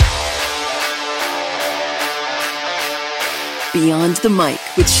Beyond the Mic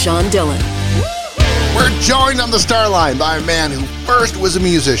with Sean Dillon. We're joined on the star line by a man who first was a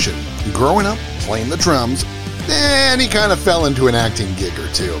musician, growing up playing the drums, then he kind of fell into an acting gig or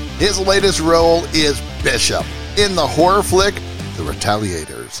two. His latest role is Bishop in the horror flick, The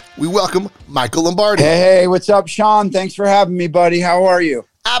Retaliators. We welcome Michael Lombardi. Hey, what's up, Sean? Thanks for having me, buddy. How are you?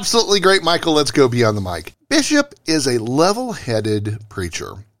 Absolutely great, Michael. Let's go beyond the mic. Bishop is a level-headed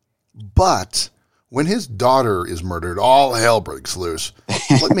preacher, but when his daughter is murdered, all hell breaks loose.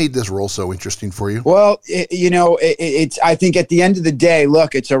 What made this role so interesting for you? Well, it's. I think at the end of the day,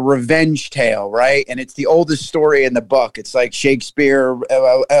 look, it's a revenge tale, right? And it's the oldest story in the book. It's like Shakespeare,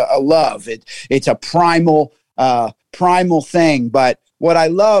 a love. It's a primal thing. But what I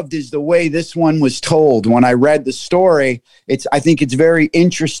loved is the way this one was told. When I read the story, I think it's very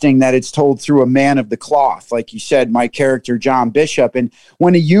interesting that it's told through a man of the cloth. Like you said, my character, John Bishop. And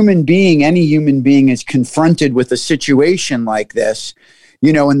when any human being is confronted with a situation like this,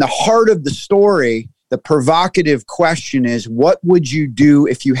 in the heart of the story, the provocative question is, what would you do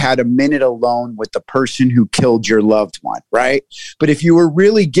if you had a minute alone with the person who killed your loved one, right? But if you were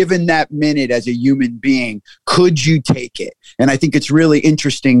really given that minute as a human being, could you take it? And I think it's really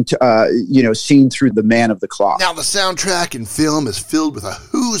interesting to, seen through the man of the cloth. Now, the soundtrack and film is filled with a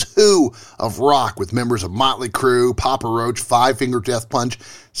who's who of rock with members of Motley Crue, Papa Roach, Five Finger Death Punch,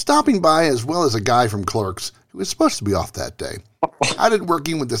 stopping by, as well as a guy from Clerks who was supposed to be off that day. How did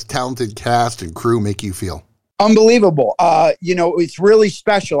working with this talented cast and crew make you feel? Unbelievable. It's really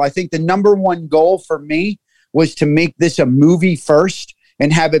special. I think the number one goal for me was to make this a movie first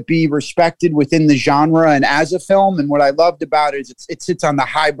and have it be respected within the genre and as a film. And what I loved about it is it sits on the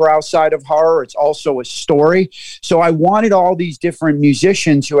highbrow side of horror. It's also a story. So I wanted all these different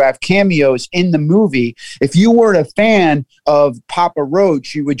musicians who have cameos in the movie. If you were a fan of Papa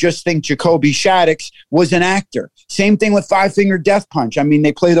Roach, you would just think Jacoby Shaddix was an actor. Same thing with Five Finger Death Punch. I mean,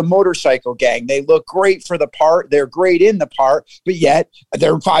 they play the motorcycle gang. They look great for the part. They're great in the part, but yet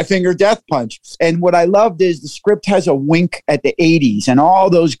they're Five Finger Death Punch. And what I loved is the script has a wink at the 80s and all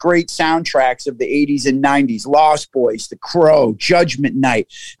those great soundtracks of the 80s and 90s, Lost Boys, The Crow, Judgment Night.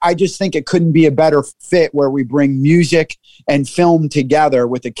 I just think it couldn't be a better fit where we bring music and film together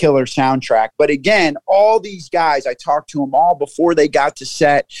with a killer soundtrack. But again, all these guys, I talked to them all before they got to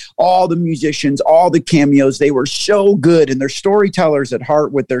set, all the musicians, all the cameos, they were so good and they're storytellers at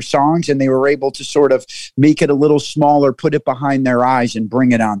heart with their songs, and they were able to sort of make it a little smaller, put it behind their eyes and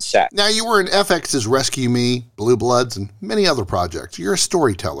bring it on set. Now, you were in FX's Rescue Me, Blue Bloods, and many other projects. You're a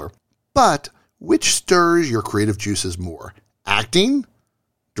storyteller, but which stirs your creative juices more? Acting,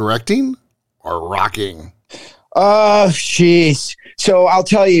 directing, or rocking? Oh, jeez. So I'll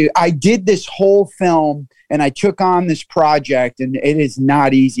tell you, I did this whole film and I took on this project, and it is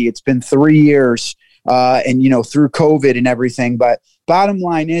not easy. It's been 3 years and through COVID and everything. But bottom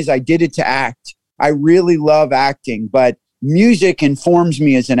line is I did it to act. I really love acting, but music informs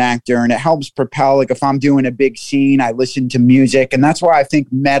me as an actor, and it helps propel. Like if I'm doing a big scene, I listen to music. And that's why I think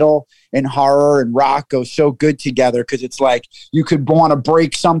metal and horror and rock go so good together, because it's like you could want to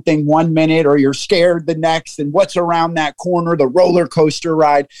break something 1 minute or you're scared the next, and what's around that corner, the roller coaster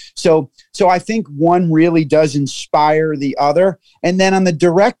ride. So I think one really does inspire the other. And then on the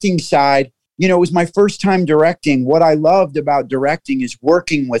directing side, it was my first time directing. What I loved about directing is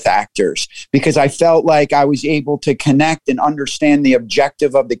working with actors, because I felt like I was able to connect and understand the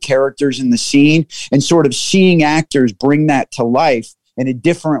objective of the characters in the scene, and sort of seeing actors bring that to life in a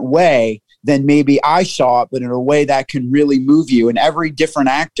different way than maybe I saw it, but in a way that can really move you. And every different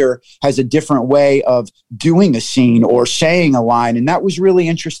actor has a different way of doing a scene or saying a line. And that was really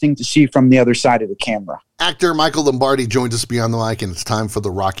interesting to see from the other side of the camera. Actor Michael Lombardi joins us beyond the mic, and it's time for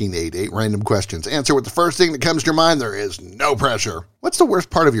the Rocking 8 random questions. Answer with the first thing that comes to your mind. There is no pressure. What's the worst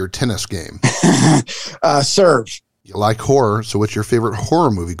part of your tennis game? Serve. You like horror, so what's your favorite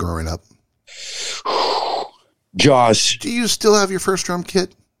horror movie growing up? Jaws. Do you still have your first drum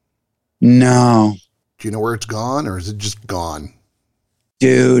kit? No. Do you know where it's gone, or is it just gone?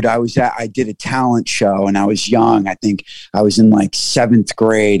 Dude, I did a talent show and I was young. I think I was in like 7th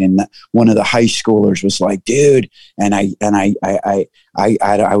grade, and one of the high schoolers was like, dude, and I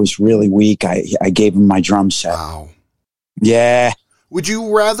was really weak. I gave him my drum set. Wow. Yeah. Would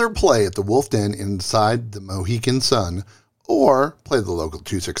you rather play at the Wolf Den inside the Mohican Sun, or play the local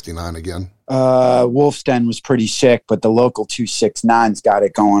 269 again? Wolf's Den was pretty sick, but the local 269's got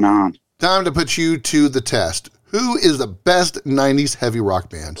it going on. Time to put you to the test. Who is the best 90s heavy rock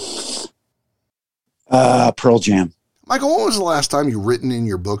band? Pearl Jam. Michael, when was the last time you written in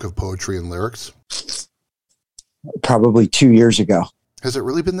your book of poetry and lyrics? Probably 2 years ago. Has it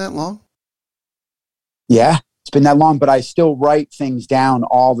really been that long? Yeah, it's been that long, but I still write things down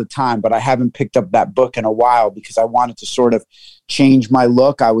all the time. But I haven't picked up that book in a while because I wanted to sort of change my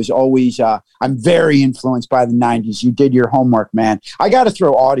look. I was always, I'm very influenced by the 90s. You did your homework, man. I got to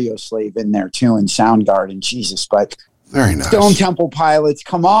throw Audioslave in there too and Soundgarden, Jesus, but very nice. Stone Temple Pilots,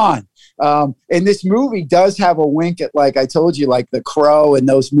 come on. And this movie does have a wink at, like I told you, like The Crow and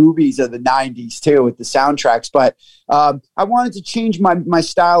those movies of the 90s too with the soundtracks. But I wanted to change my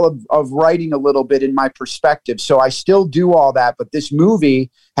style of writing a little bit in my perspective. So I still do all that. But this movie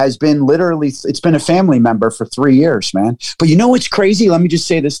has been literally, it's been a family member for 3 years, man. But you know what's crazy? Let me just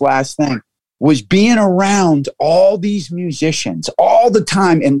say this last thing. Was being around all these musicians all the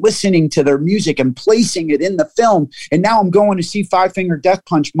time and listening to their music and placing it in the film. And now I'm going to see Five Finger Death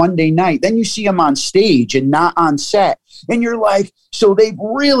Punch Monday night. Then you see them on stage and not on set. And you're like, so they've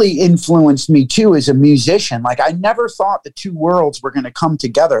really influenced me too as a musician. Like I never thought the two worlds were going to come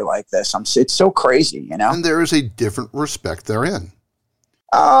together like this. It's so crazy, you know? And there is a different respect therein.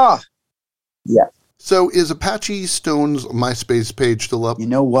 Yeah. So is Apache Stone's MySpace page still up? You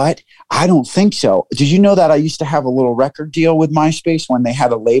know what? I don't think so. Did you know that I used to have a little record deal with MySpace when they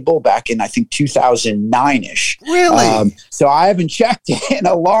had a label back in, I think, 2009-ish? Really? So I haven't checked it in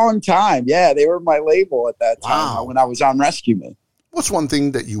a long time. Yeah, they were my label at that time when I was on Rescue Me. What's one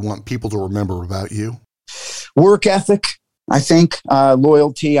thing that you want people to remember about you? Work ethic. I think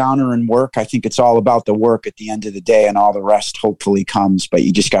loyalty, honor, and work. I think it's all about the work at the end of the day, and all the rest hopefully comes, but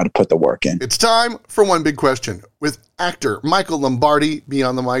you just got to put the work in. It's time for One Big Question with actor Michael Lombardi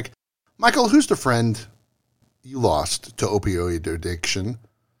beyond the mic. Michael, who's the friend you lost to opioid addiction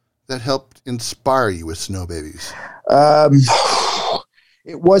that helped inspire you with Snow Babies?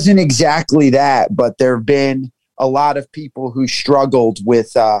 It wasn't exactly that, but there have been a lot of people who struggled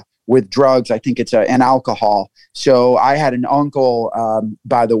with drugs. I think it's and alcohol. So I had an uncle,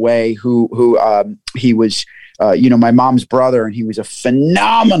 by the way, who he was, my mom's brother, and he was a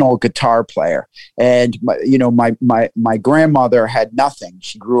phenomenal guitar player. And my grandmother had nothing.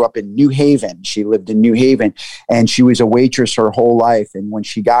 She grew up in New Haven. She lived in New Haven, and she was a waitress her whole life. And when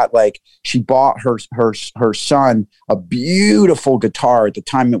she bought her son a beautiful guitar. At the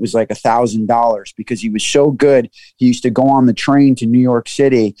time, it was like $1,000 because he was so good. He used to go on the train to New York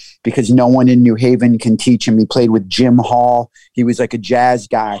City because no one in New Haven can teach him. He played with Jim Hall. He was like a jazz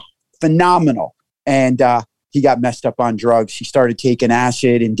guy, phenomenal. And he got messed up on drugs. He started taking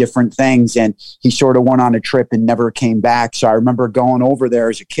acid and different things, and he sort of went on a trip and never came back. So I remember going over there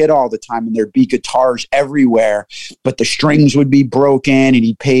as a kid all the time, and there'd be guitars everywhere, but the strings would be broken, and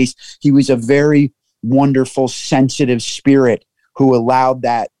he was a very wonderful, sensitive spirit who allowed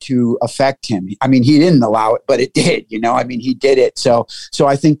that to affect him. I mean, he didn't allow it, but it did, he did it. So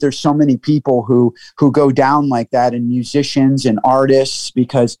I think there's so many people who go down like that, and musicians and artists,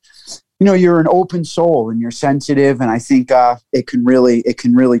 because you're an open soul and you're sensitive. And I think it can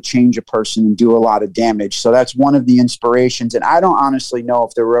really change a person and do a lot of damage. So that's one of the inspirations. And I don't honestly know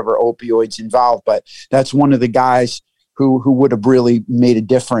if there were ever opioids involved, but that's one of the guys who would have really made a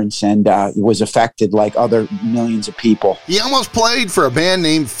difference and was affected like other millions of people. He almost played for a band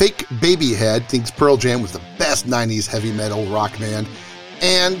named Fake Babyhead, thinks Pearl Jam was the best 90s heavy metal rock band,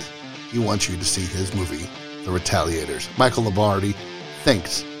 and he wants you to see his movie, The Retaliators. Michael Lombardi,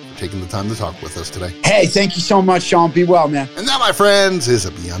 thanks for taking the time to talk with us today. Hey, thank you so much, Sean. Be well, man. And that, my friends, is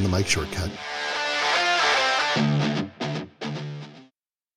a Beyond the Mic shortcut.